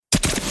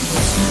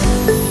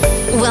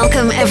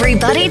Welcome,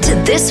 everybody, to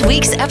this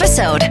week's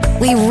episode.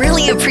 We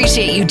really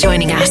appreciate you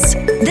joining us.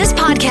 This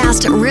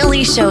podcast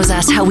really shows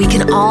us how we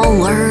can all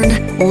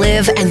learn,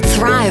 live, and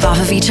thrive off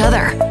of each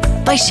other.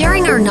 By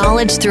sharing our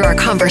knowledge through our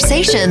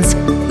conversations,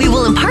 we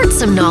will impart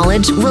some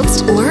knowledge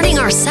whilst learning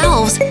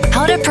ourselves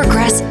how to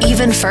progress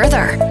even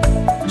further.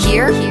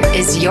 Here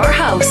is your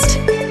host.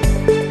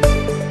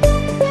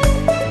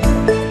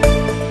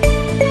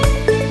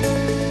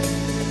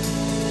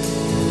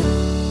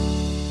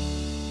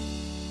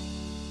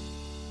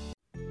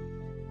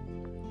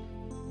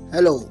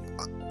 Hello,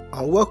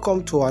 and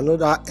welcome to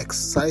another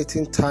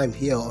exciting time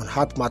here on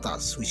Heart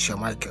Matters with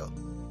Shamichael,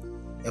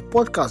 a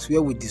podcast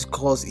where we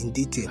discuss in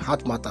detail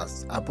heart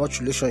matters about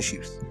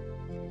relationships.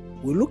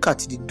 We look at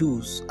the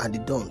do's and the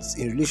don'ts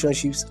in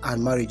relationships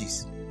and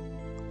marriages.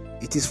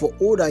 It is for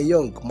old and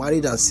young,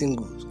 married and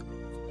singles,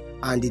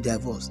 and the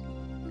divorced.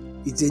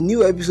 It's a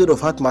new episode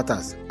of Heart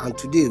Matters, and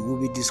today we'll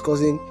be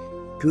discussing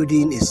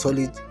building a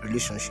solid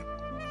relationship.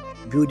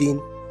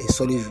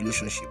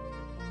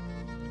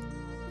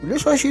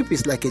 Relationship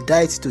is like a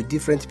diet to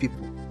different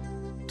people.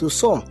 To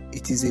some,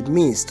 it is a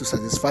means to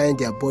satisfying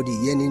their body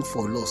yearning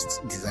for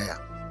lust desire.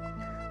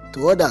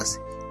 To others,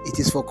 it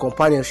is for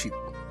companionship.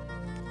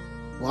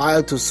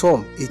 While to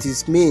some, it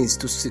is means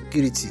to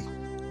security.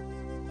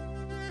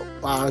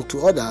 And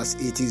to others,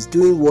 it is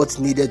doing what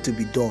needed to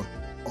be done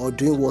or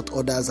doing what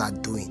others are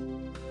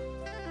doing.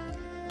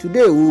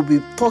 Today, we will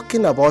be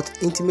talking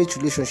about intimate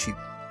relationship.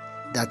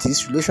 That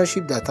is,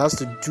 relationship that has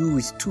to do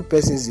with two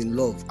persons in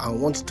love and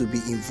want to be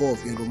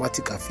involved in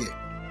romantic affair.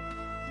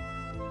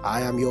 I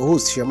am your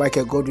host,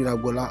 Shamichael Godwin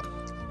Agbola,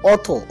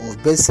 author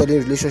of best-selling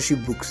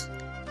relationship books,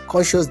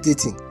 Conscious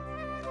Dating,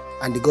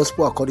 and The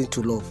Gospel According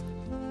to Love.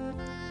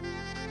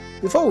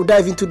 Before we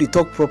dive into the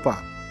talk proper,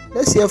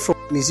 let's hear from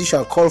a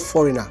musician called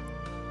Foreigner,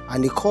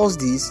 and he calls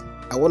this,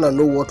 I Wanna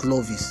Know What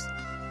Love Is.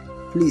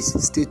 Please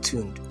stay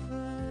tuned.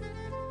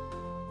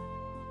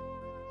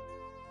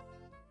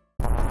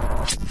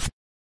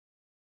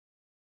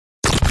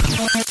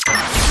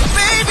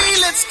 Baby,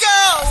 let's go!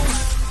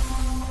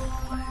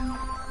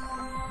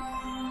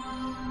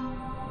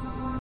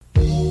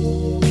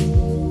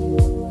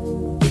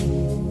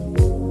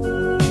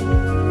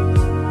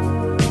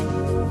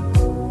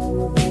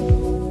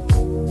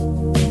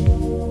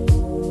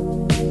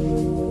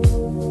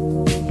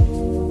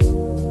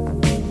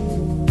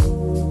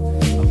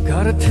 I've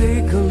gotta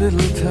take a little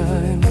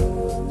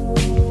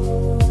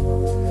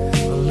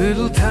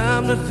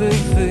time to think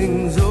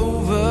things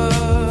over.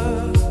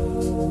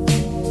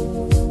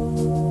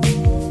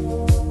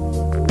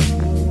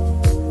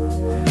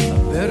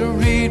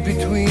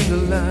 Between the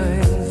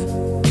lines,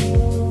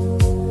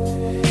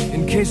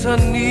 in case I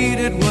need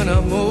it when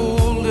I'm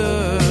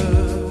older.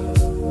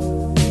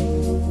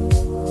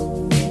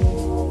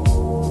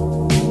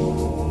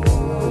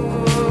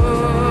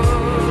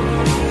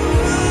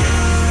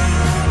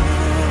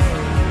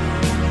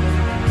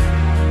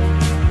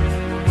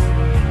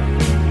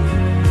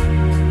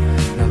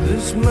 Now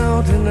this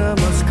mountain I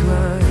must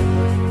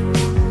climb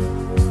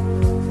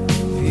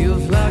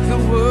feels like the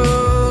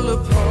world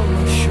upon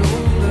my shoulder.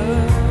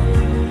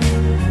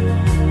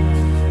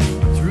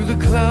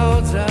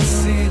 Clouds I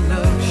see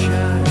love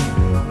shine.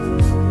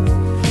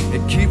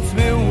 It keeps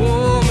me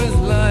warm as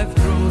life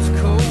grows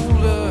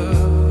colder.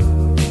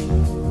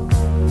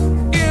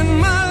 In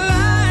my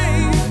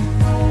life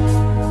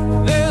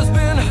there's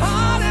been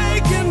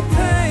heartache and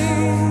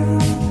pain.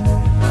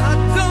 I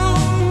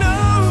don't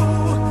know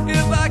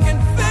if I can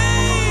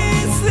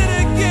face it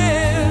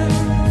again.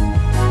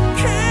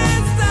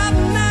 Can't stop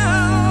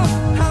now.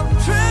 I've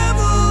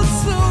traveled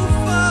so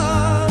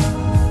far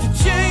to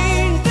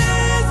change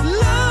this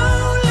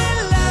love.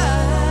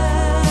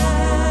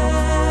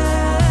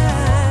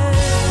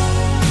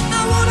 I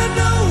wanna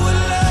know what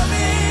love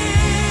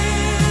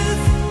is.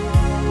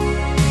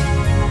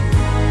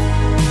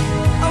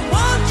 I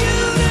want you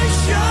to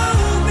show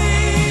me.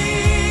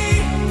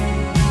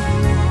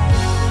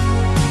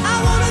 I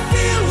wanna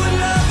feel what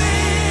love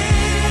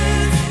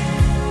is.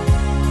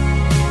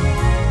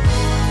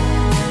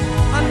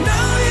 I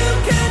know you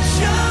can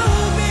show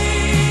me.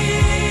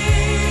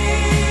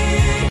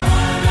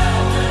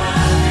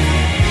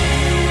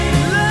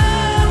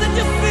 Love that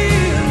you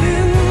feel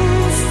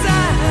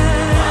inside.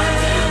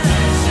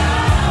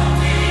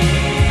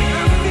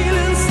 I'm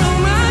feeling so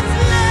much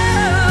love.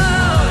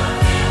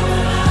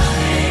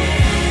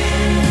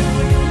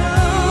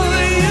 Oh,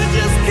 you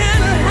just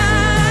can't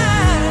hide.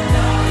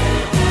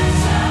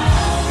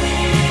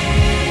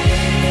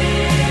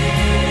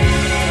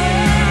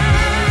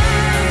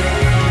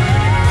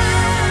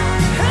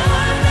 I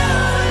wanna know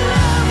what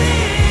love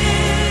is.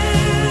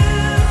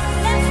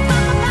 Let's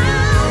talk about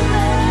love.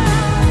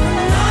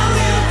 Oh,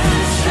 you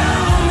can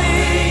show me.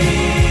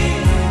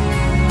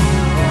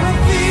 I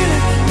feel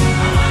it.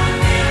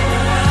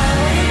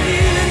 I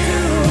feel it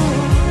too.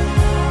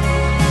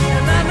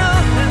 And I know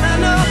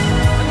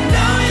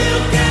you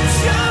can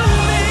show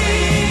me.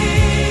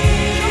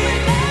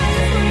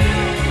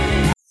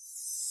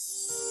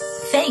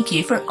 Thank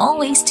you for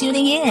always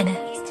tuning in.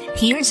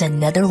 here's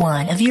another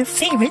one of your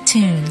favorite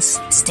tunes.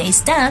 Stay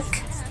stuck.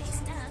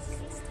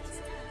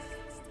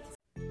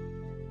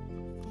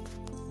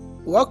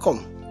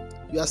 Welcome.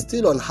 You are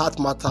still on Heart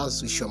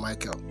Matters with Sean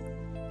Michael.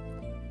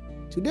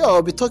 Today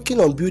I'll be talking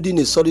on building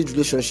a solid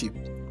relationship.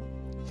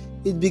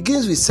 It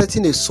begins with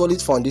setting a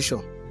solid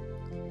foundation.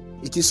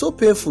 It is so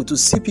painful to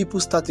see people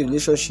start a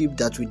relationship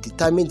that will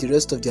determine the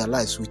rest of their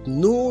lives with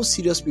no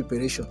serious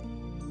preparation.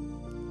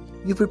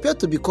 You prepare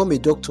to become a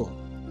doctor.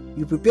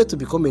 You prepare to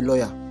become a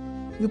lawyer.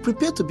 You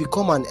prepare to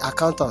become an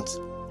accountant,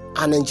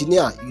 an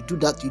engineer. You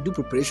do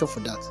preparation for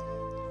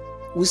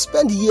that. We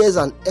spend years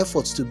and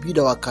efforts to build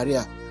our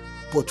career,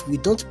 but we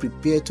don't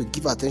prepare to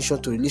give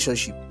attention to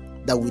relationship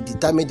that will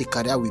determine the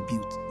career we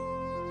build.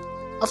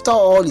 After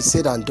all is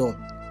said and done,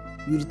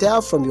 you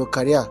retire from your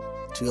career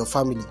to your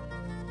family.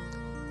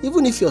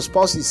 Even if your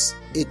spouse is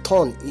a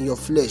thorn in your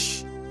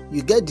flesh,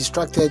 you get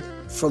distracted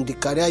from the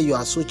career you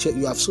have so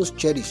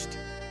cherished.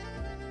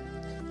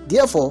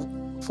 Therefore,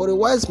 for a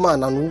wise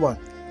man and woman,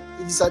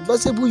 it is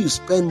advisable you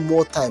spend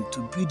more time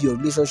to build your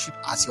relationship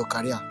as your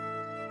career,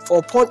 for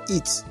upon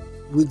it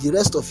will the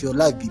rest of your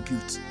life be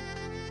built.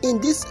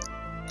 In this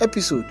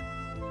episode,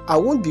 I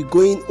won't be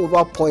going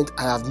over points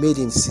I have made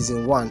in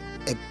season 1,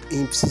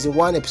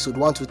 episode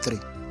 1 to 3,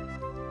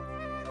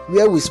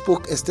 where we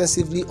spoke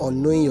extensively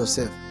on knowing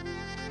yourself.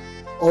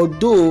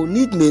 Although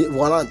need may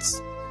warrant,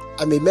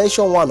 I may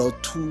mention 1 or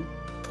 2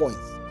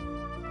 points.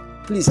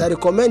 Please, I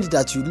recommend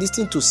that you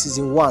listen to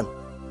season 1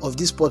 of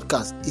this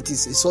podcast. It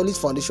is a solid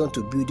foundation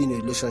to building a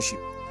relationship.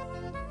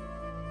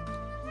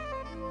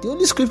 The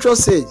Holy Scripture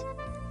said,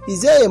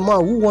 "Is there a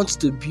man who wants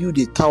to build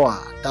a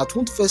tower that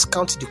won't first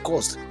count the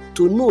cost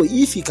to know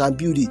if he can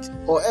build it,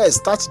 or else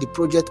start the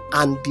project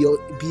and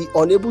be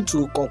unable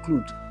to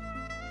conclude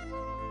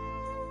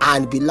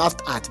and be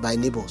laughed at by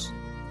neighbors?"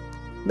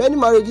 Many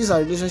marriages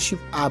and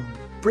relationships are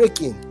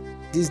breaking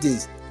these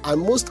days, and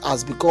most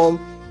has become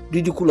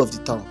ridicule of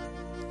the town.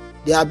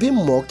 They are being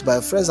mocked by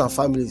friends and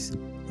families.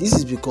 This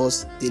is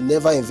because they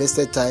never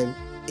invested time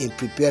in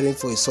preparing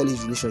for a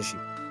solid relationship.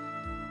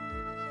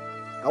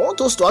 I want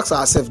us to ask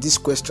ourselves these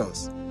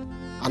questions,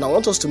 and I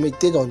want us to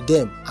meditate on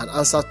them and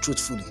answer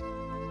truthfully.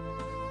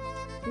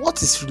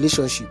 What is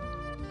relationship?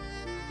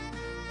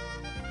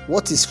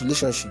 What is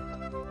relationship?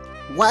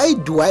 Why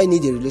do I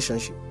need a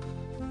relationship?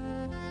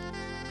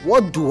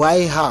 What do I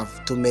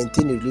have to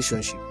maintain a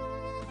relationship?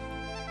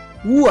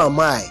 Who am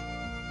I?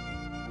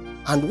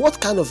 And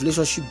what kind of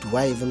relationship do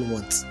I even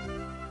want?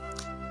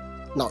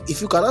 Now,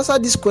 if you can answer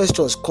these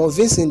questions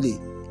convincingly,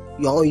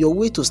 you are on your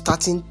way to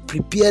starting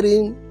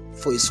preparing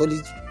for a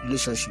solid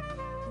relationship.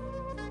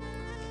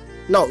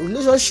 Now,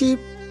 relationship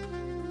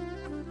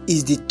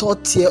is the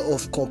third tier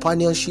of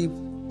companionship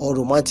or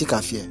romantic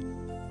affair.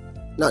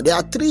 Now, there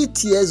are 3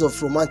 tiers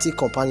of romantic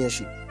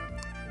companionship.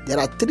 There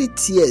are 3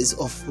 tiers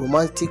of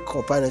romantic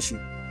companionship.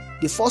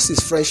 The first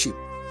is friendship,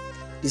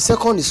 the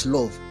second is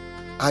love,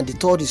 and the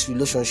third is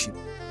relationship.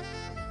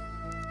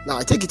 Now,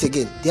 I take it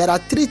again. There are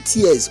 3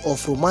 tiers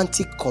of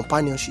romantic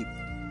companionship.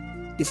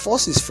 The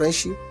first is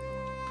friendship,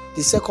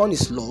 the second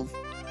is love,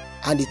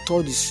 and the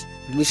third is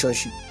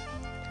relationship.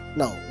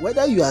 Now,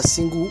 whether you are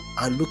single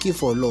and looking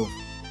for love,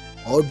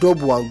 or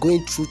double and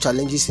going through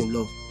challenges in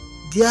love,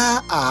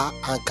 there are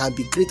and can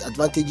be great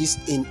advantages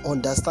in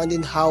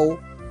understanding how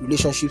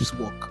relationships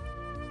work,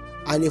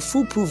 and a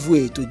foolproof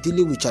way to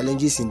dealing with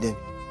challenges in them.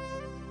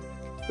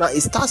 Now,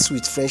 it starts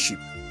with friendship.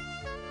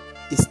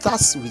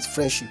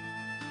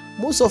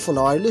 Most often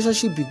our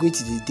relationship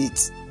begins with a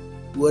date.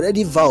 We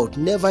already vowed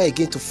never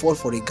again to fall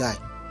for a guy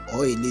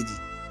or a lady.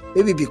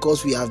 Maybe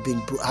because we have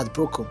been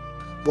heartbroken,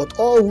 but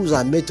all rules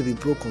are made to be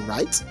broken,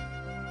 right?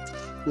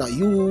 Now,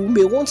 you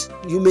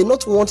may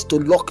not want to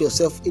lock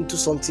yourself into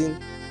something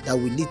that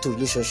will lead to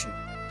relationship.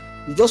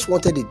 You just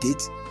wanted a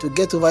date to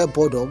get over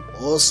boredom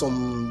or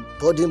some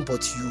burden,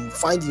 but you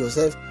find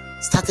yourself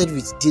started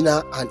with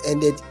dinner and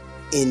ended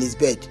in his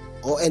bed,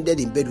 or ended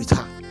in bed with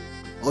her,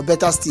 or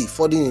better still,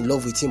 falling in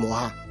love with him or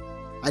her.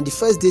 And the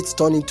first date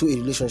turned into a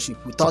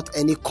relationship without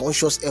any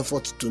conscious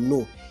effort to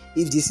know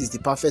if this is the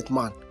perfect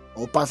man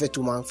or perfect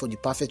woman for the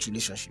perfect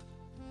relationship.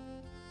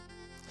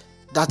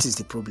 That is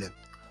the problem.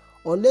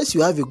 Unless you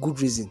have a good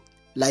reason,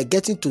 like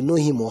getting to know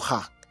him or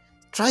her,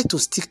 try to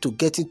stick to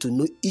getting to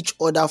know each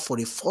other for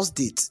a first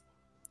date.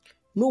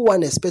 No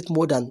one expects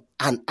more than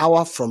an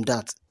hour from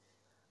that,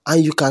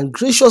 and you can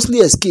graciously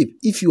escape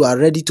if you are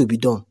ready to be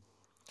done.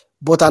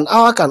 But an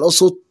hour can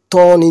also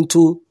turn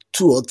into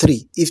 2 or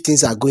 3 if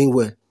things are going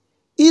well.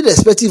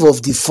 Irrespective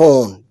of the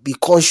fun, be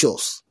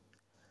conscious.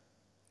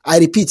 I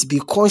repeat, be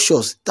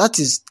conscious. That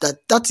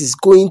is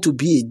going to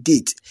be a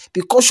date.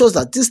 Be conscious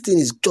that this thing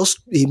is just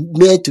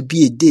meant to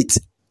be a date.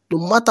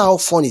 No matter how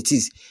fun it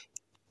is,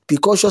 be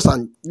conscious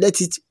and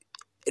let it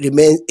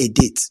remain a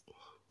date.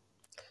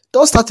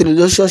 Don't start a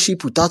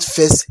relationship without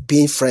first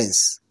being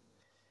friends.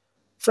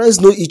 Friends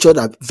know each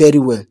other very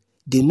well.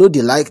 They know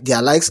their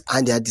likes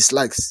and their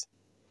dislikes.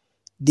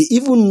 They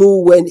even know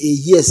when a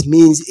yes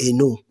means a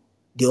no.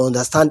 They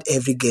understand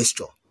every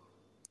gesture.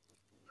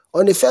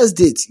 On the first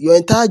date, your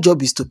entire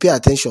job is to pay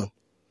attention.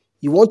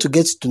 You want to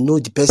get to know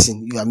the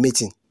person you are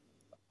meeting.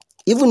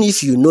 Even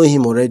if you know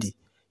him already,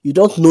 you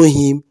don't know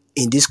him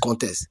in this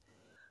context.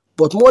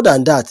 But more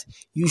than that,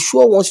 you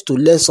sure want to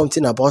learn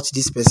something about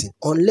this person,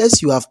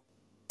 unless you have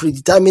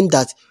predetermined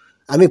what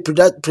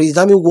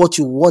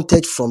you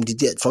wanted from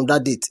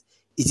that date.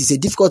 It is a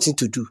difficult thing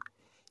to do.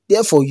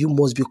 Therefore, you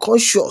must be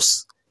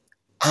conscious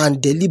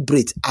and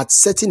deliberate at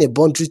setting a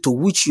boundary to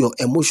which your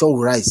emotion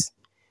will rise,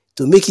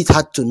 to make it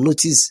hard to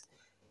notice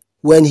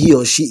when he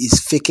or she is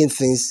faking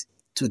things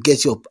to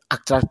get you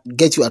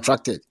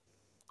attracted.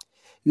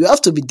 You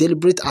have to be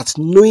deliberate at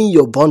knowing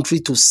your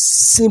boundary to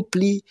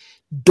simply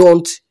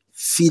don't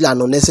feel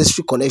an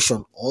unnecessary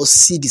connection or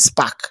see the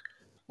spark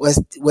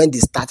when they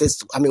start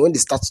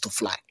to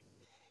fly.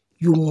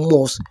 You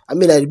must, I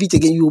repeat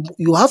again,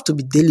 you have to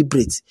be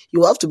deliberate.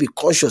 You have to be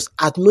conscious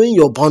at knowing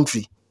your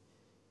boundary.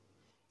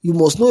 You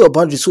must know your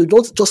boundary, so you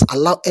don't just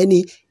allow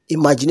any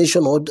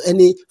imagination or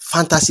any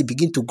fantasy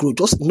begin to grow.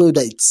 Just know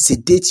that it's a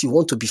date, you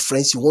want to be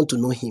friends, you want to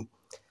know him.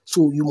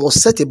 So you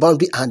must set a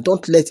boundary and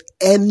don't let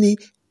any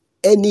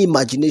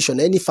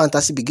imagination, any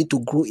fantasy begin to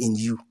grow in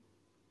you.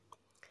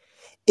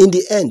 In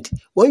the end,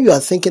 when you are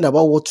thinking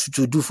about what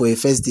to do for a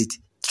first date,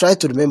 try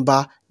to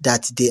remember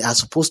that they are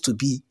supposed to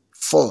be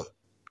fun.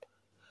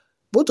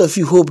 Both of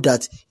you hope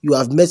that you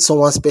have met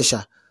someone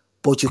special,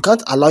 but you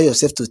can't allow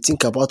yourself to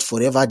think about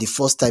forever the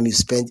first time you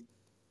spend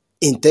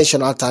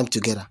intentional time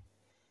together.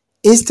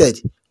 Instead,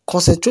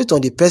 concentrate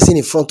on the person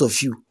in front of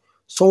you,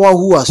 someone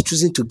who has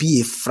chosen to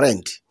be a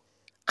friend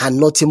and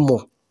nothing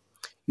more.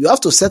 You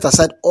have to set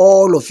aside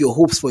all of your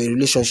hopes for a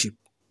relationship,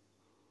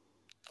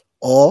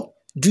 or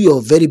do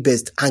your very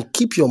best and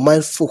keep your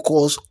mind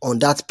focused on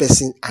that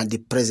person and the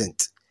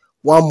present,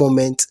 one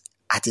moment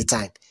at a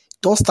time.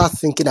 Don't start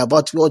thinking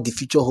about what the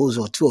future holds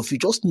or two of you.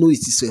 Just know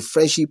it is a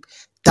friendship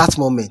that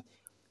moment.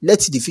 Let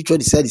the future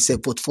decide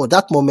itself, but for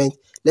that moment,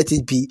 let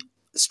it be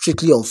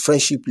strictly on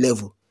friendship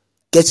level.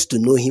 Get to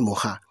know him or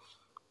her.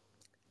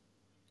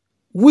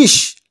 I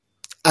wish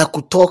I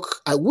could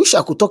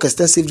talk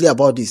extensively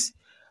about this,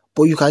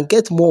 but you can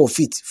get more of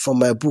it from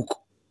my book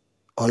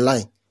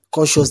online,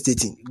 Conscious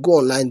Dating. Go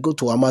online, go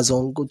to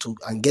Amazon,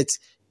 and get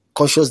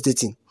Conscious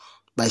Dating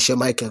by Sir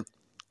Michael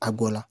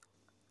Agbola.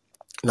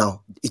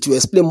 Now, it will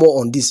explain more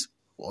on this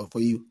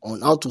for you,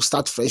 on how to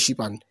start friendship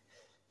and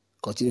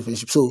continue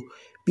friendship. So,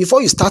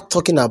 before you start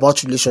talking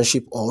about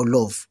relationship or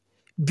love,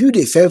 build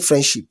a firm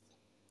friendship.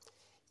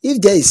 If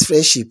there is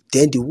friendship,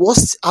 then the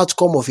worst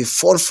outcome of a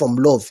fall from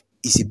love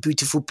is a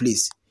beautiful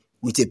place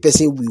with a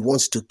person we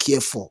want to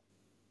care for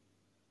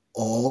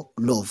or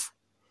love.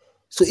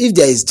 So if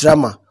there is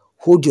drama,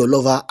 hold your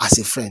lover as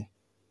a friend.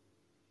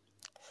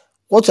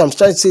 What I'm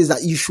trying to say is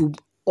that you should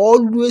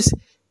always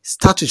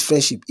start with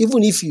friendship.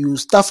 Even if you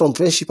start from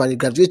friendship and you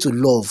graduate to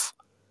love,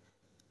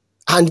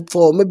 and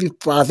for maybe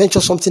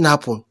peradventure something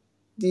happen,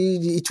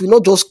 it will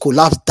not just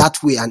collapse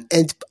that way and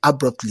end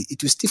abruptly.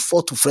 It will still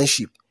fall to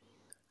friendship.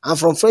 And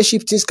from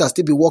friendship, things can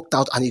still be worked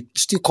out and it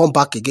still come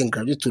back again,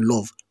 graduate to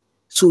love.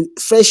 So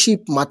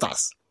friendship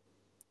matters.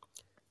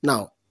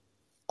 Now,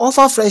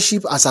 offer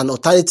friendship as an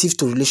alternative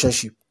to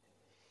relationship.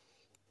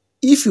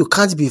 If you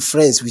can't be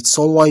friends with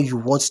someone you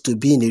want to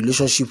be in a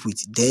relationship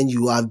with, then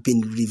you have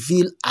been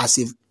revealed as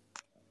a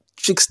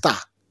trickster.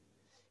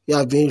 You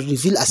have been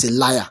revealed as a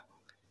liar.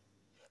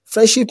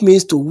 Friendship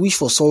means to wish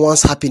for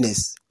someone's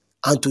happiness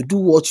and to do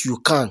what you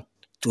can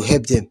to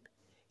help them.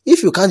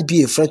 If you can't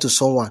be a friend to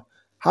someone,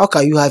 how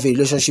can you have a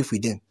relationship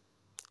with them?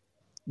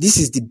 This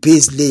is the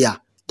base layer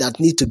that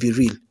need to be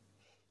real,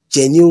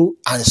 genuine,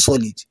 and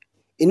solid.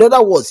 In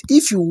other words,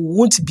 if you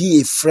won't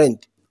be a friend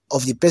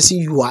of the person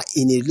you are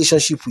in a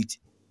relationship with,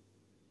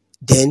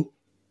 then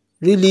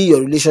really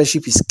your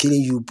relationship is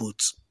killing you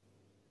both.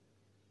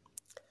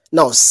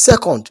 Now,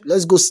 second,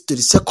 let's go to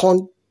the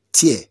second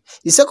tier.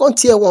 The second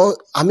tier,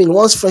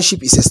 once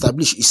friendship is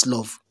established, is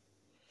love.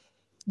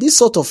 This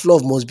sort of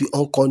love must be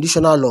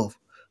unconditional love.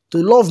 To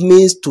love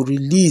means to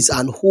release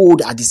and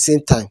hold at the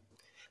same time.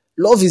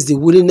 Love is the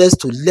willingness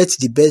to let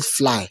the bird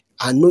fly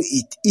and know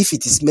it. If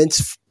it is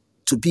meant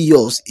to be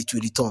yours, it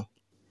will return.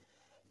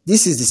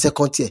 This is the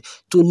second tier.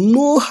 To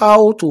know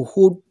how to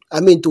hold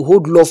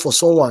love for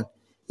someone,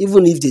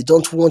 even if they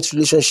don't want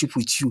relationship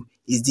with you,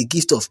 is the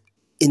gift of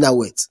inner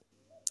worth.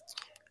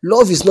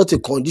 Love is not a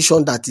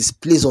condition that is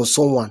placed on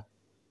someone.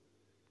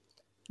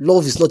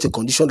 Love is not a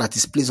condition that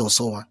is placed on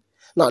someone.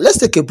 Now, let's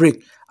take a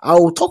break. I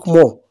will talk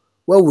more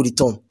when we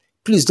return.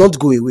 Please don't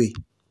go away.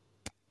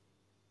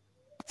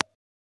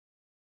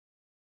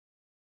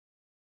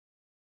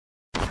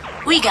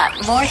 We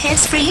got more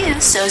hits for you,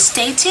 so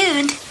stay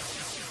tuned.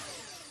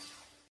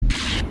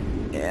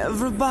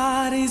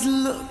 Everybody's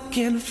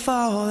looking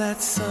for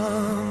that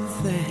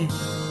something,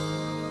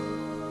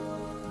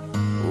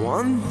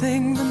 one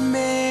thing that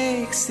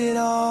makes it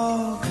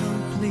all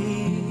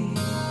complete.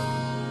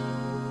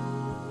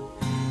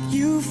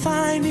 You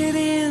find it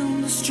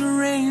in the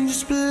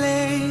strangest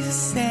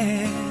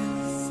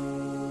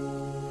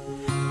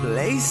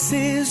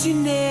places you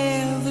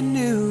never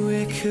knew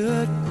it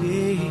could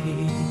be.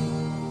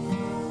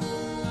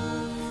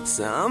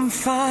 Some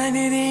find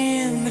it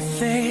in the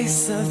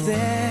face of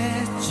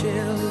their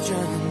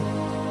children.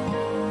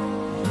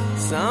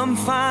 Some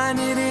find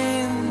it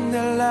in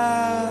the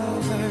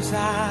lover's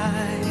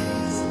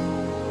eyes.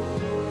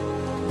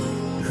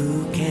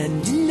 Who can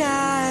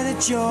deny the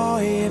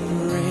joy it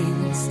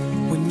brings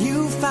when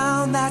you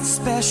found that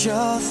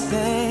special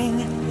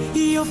thing?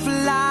 You're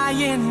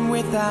flying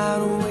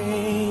without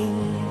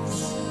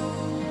wings.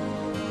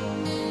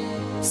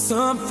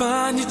 Some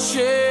find you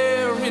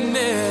cheering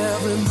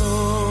every morning.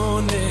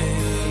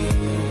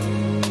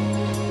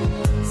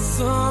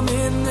 Some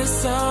in the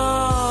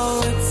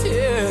solitary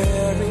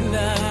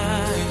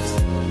night.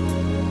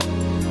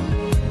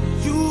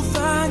 You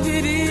find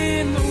it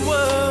in the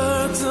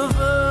words of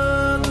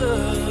others.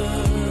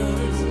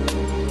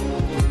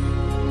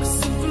 A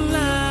simple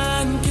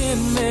line can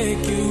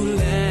make you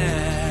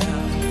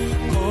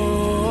laugh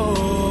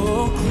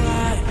or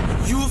cry.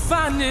 You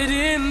find it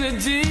in the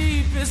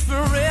deepest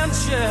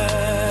friendship,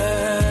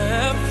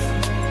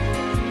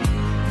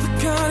 the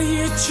kind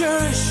you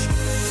cherish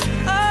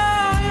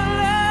all your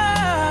life.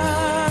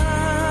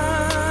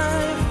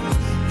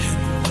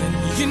 And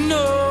when you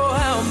know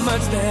how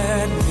much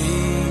that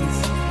means,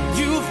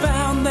 you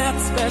found that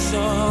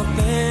special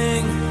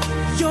thing.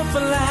 You're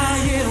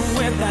flying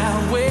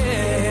without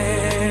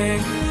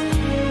wings.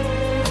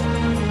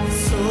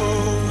 So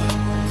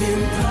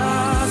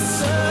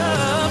impossible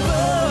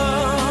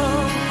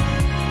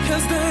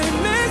as they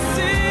may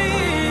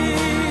seem,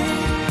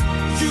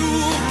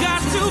 you've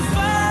got to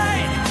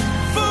fight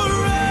for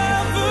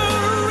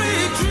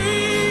every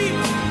dream.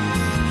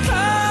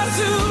 'Cause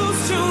who's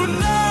to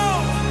know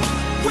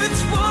which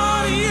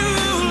one you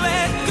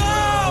let go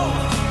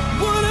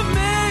would have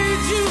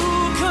made you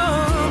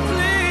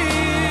complete?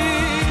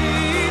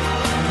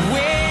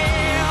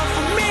 Well,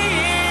 for me,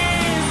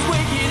 it's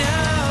waking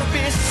up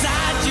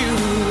beside you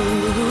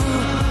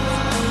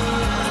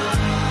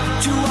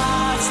to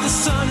watch the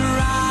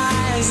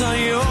sunrise on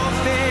your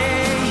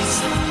face,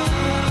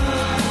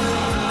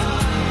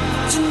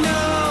 to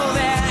know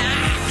that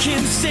I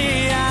can say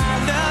I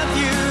love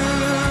you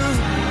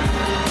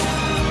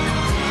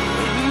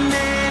in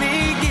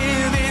any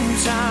given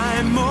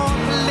time or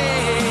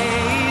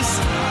place.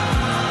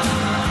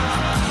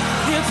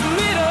 It's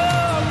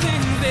little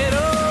things that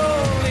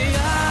only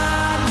I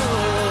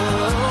know.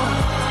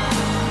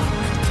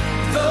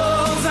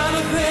 Those are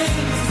the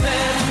things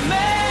that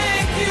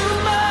make you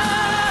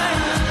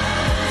mine.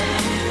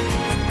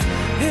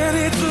 And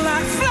it's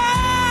like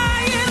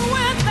flying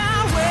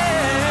without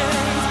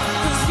wings.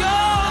 'Cause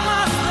you're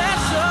my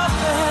special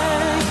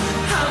thing.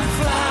 I'm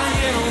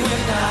flying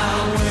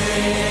without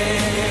wings.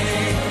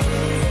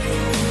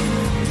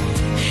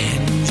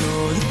 And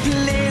you're the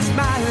place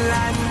my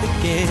life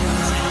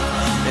begins,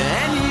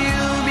 and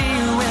you'll be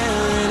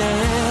where it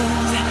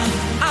ends.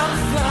 I'm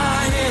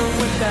flying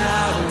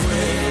without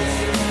wings,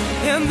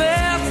 and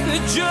that's the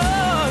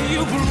joy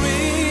you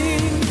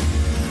bring.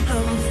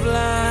 I'm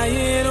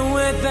flying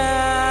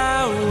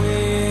without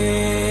wings.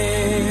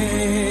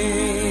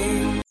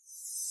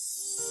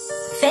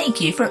 Thank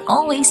you for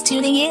always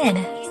tuning in.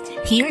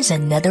 Here's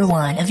another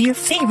one of your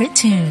favorite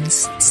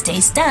tunes. Stay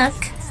stuck.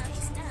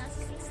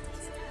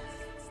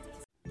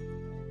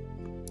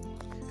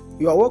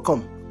 You are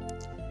welcome.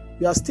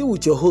 You are still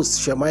with your host,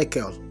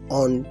 Shemichael,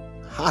 on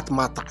Heart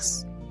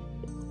Matters.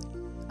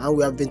 And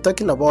we have been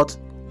talking about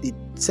the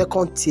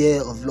second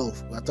tier of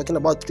love. We are talking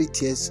about 3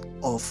 tiers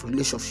of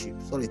relationship.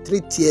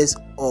 3 tiers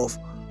of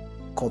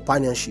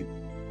companionship.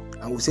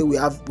 And we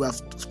have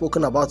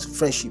spoken about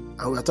friendship,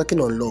 and we are talking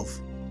on love.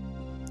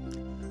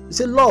 We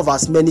say love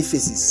has many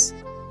faces.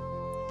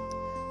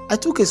 I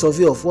took a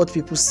survey of what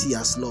people see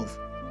as love.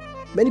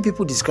 Many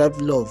people describe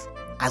love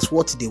as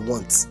what they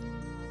want.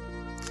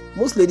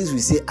 Most ladies will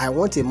say, I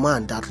want a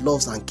man that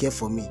loves and cares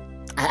for me.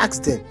 I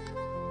ask them,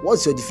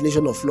 what's your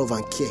definition of love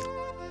and care?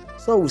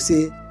 Some will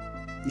say,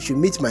 you should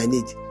meet my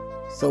need.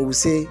 Some will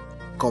say,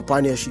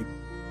 companionship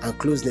and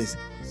closeness.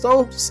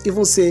 Some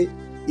even say,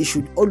 he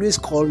should always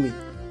call me.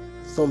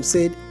 Some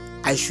said,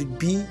 I should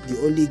be the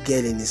only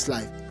girl in his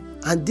life.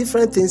 And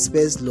different things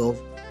spells love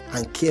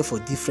and care for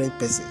different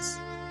persons.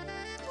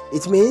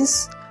 It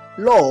means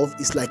love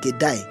is like a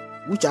die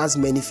which has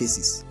many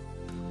faces.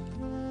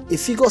 A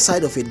figure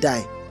side of a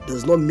die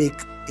does not make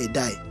a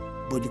die,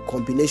 but the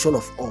combination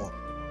of all.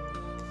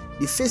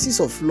 The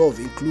faces of love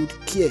include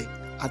care,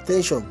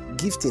 attention,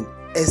 gifting,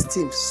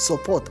 esteem,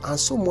 support, and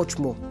so much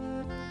more.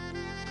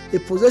 A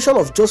possession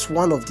of just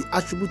one of the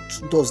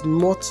attributes does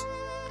not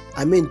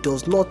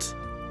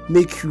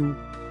make you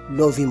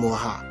love him or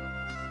her.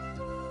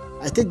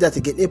 I take that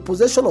again. A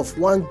possession of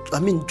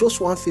just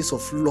one face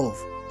of love,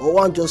 or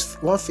one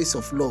face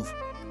of love,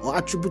 or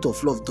attribute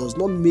of love does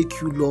not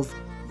make you love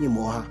him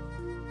or her.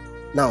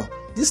 Now,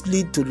 this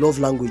leads to love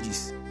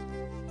languages.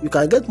 You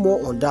can get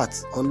more on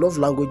that, on love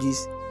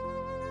languages,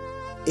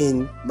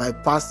 in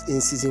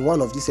season 1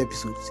 of this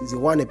episode,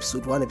 season 1,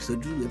 episode 1,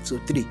 episode 2,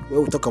 episode 3,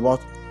 where we talk about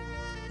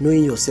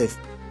knowing yourself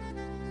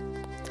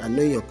and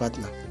knowing your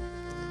partner.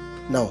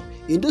 Now,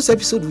 in those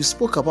episodes, we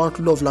spoke about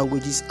love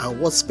languages and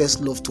what spells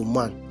love to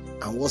man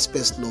and what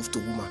spells love to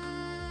woman.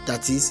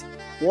 That is,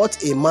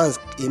 what a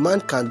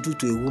man can do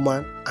to a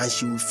woman and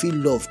she will feel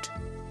loved,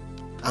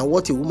 and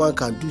what a woman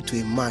can do to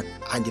a man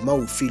and the man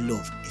will feel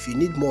loved. If you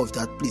need more of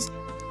that, please.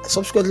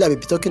 Subsequently, I will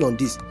be talking on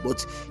this,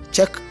 but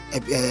check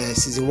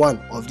season 1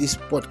 of this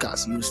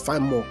podcast. You will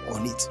find more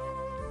on it.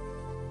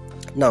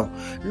 Now,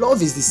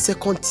 love is the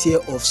second tier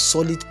of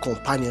solid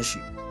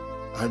companionship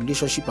and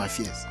relationship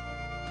affairs.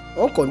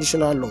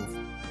 Unconditional love.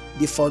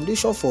 The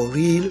foundation for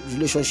real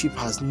relationship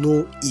has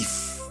no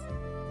if.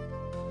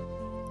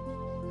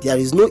 There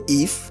is no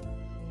if.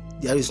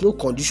 There is no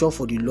condition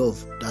for the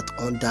love that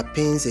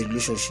underpins a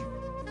relationship.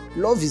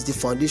 Love is the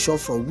foundation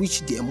from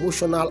which the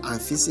emotional and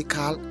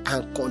physical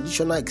and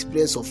conditional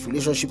experience of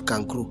relationship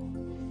can grow.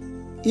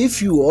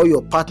 If you or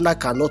your partner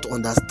cannot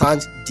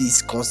understand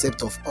this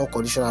concept of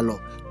unconditional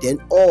love, then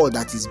all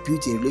that is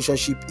built in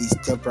relationship is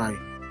temporary.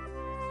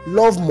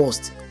 Love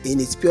must, in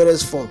its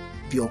purest form,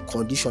 be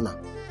unconditional.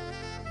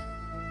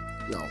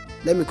 Now,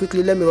 let me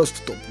rush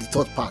to the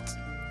third part.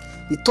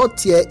 The third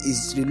tier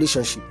is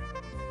relationship.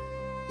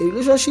 A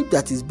relationship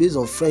that is based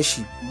on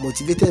friendship,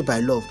 motivated by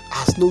love,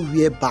 has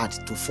nowhere bad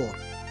to fall.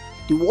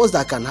 The worst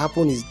that can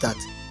happen is that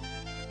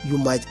you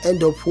might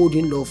end up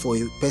holding love for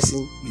a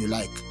person you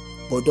like,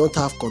 but don't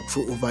have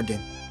control over them.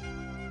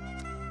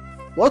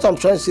 What I'm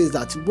trying to say is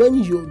that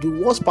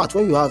the worst part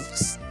when you have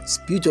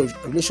built a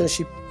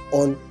relationship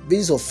on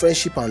basis of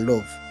friendship and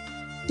love,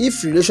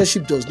 if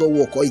relationship does not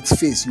work or it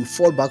fails, you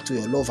fall back to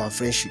your love and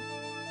friendship.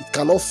 It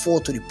cannot fall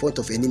to the point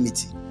of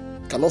enmity.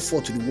 It cannot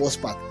fall to the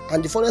worst part.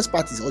 And the funniest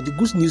part is, or the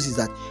good news is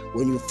that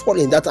when you fall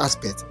in that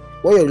aspect,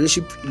 when your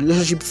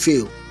relationship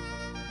fail,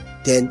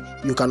 then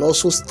you can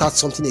also start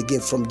something again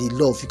from the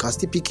love. You can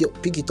still pick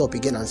it up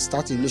again and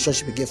start the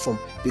relationship again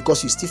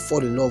because you still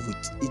fall in love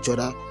with each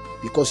other,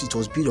 because it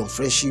was built on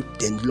friendship,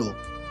 then love.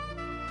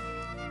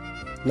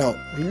 Now,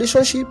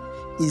 relationship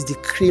is the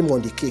cream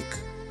on the cake,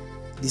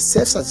 the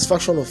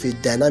self-satisfaction of a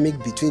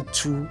dynamic between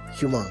two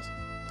humans,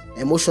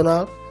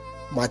 emotional,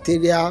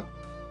 material,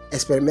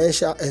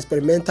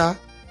 experimental,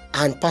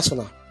 and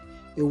personal.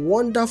 A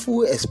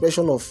wonderful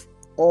expression of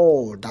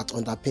all that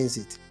underpins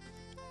it.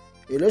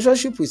 A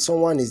relationship with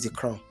someone is the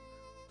crown,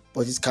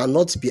 but it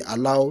cannot be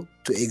allowed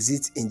to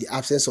exist in the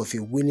absence of a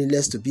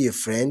willingness to be a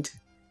friend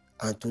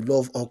and to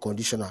love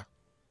unconditional.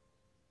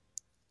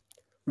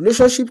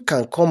 Relationship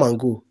can come and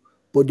go,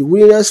 but the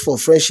willingness for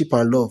friendship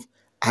and love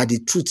are the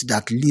truth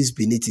that lives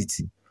beneath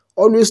it.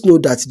 Always know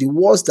that the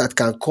worst that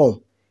can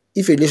come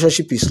if a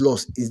relationship is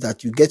lost is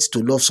that you get to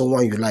love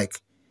someone you like,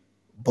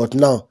 but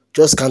now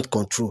just can't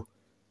control.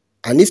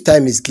 And if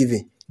time is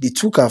given, the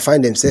two can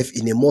find themselves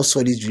in a more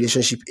solid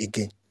relationship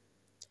again.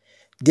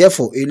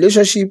 Therefore, a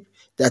relationship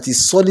that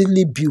is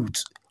solidly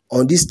built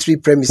on these three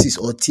premises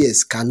or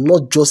tiers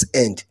cannot just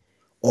end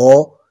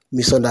or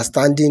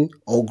misunderstanding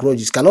or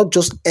grudges. Cannot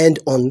just end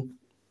on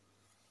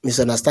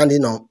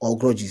misunderstanding or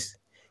grudges.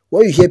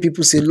 When you hear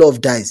people say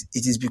love dies,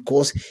 it is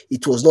because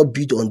it was not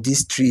built on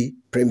these three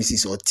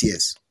premises or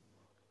tiers.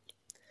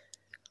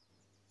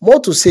 More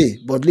to say,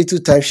 but little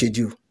time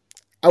schedule.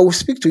 I will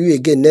speak to you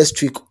again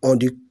next week on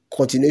the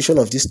continuation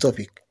of this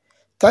topic.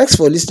 Thanks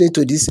for listening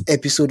to this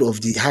episode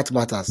of The Heart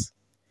Matters.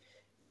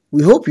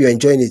 We hope you are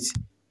enjoying it.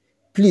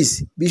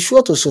 Please be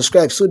sure to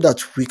subscribe so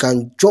that we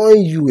can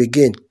join you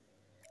again.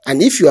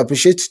 And if you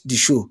appreciate the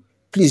show,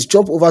 please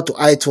jump over to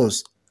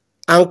iTunes,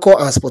 Anchor,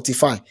 and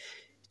Spotify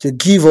to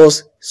give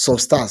us some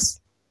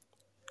stars.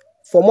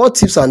 For more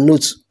tips and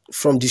notes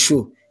from the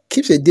show,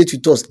 keep a date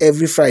with us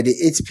every Friday,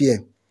 8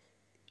 p.m.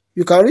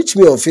 You can reach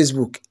me on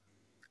Facebook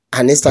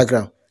and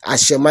Instagram at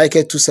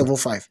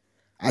Shemichael275.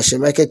 At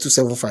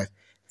Shemichael275.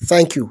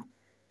 Thank you.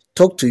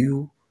 Talk to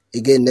you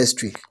again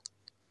next week.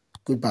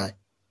 Goodbye.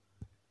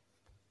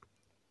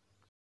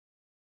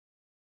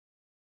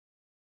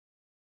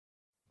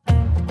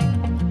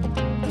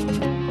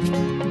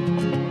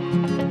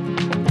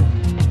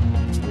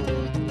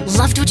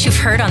 Loved what you've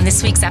heard on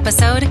this week's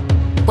episode?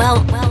 Well,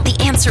 the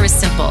answer is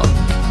simple.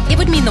 It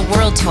would mean the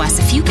world to us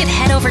if you could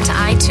head over to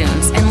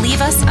iTunes and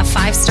leave us a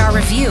 5-star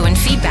review and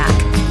feedback.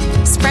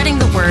 Spreading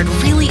the word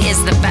really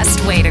is the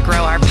best way to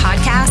grow our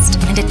podcast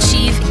and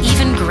achieve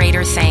even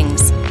greater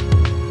things.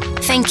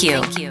 Thank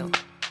you.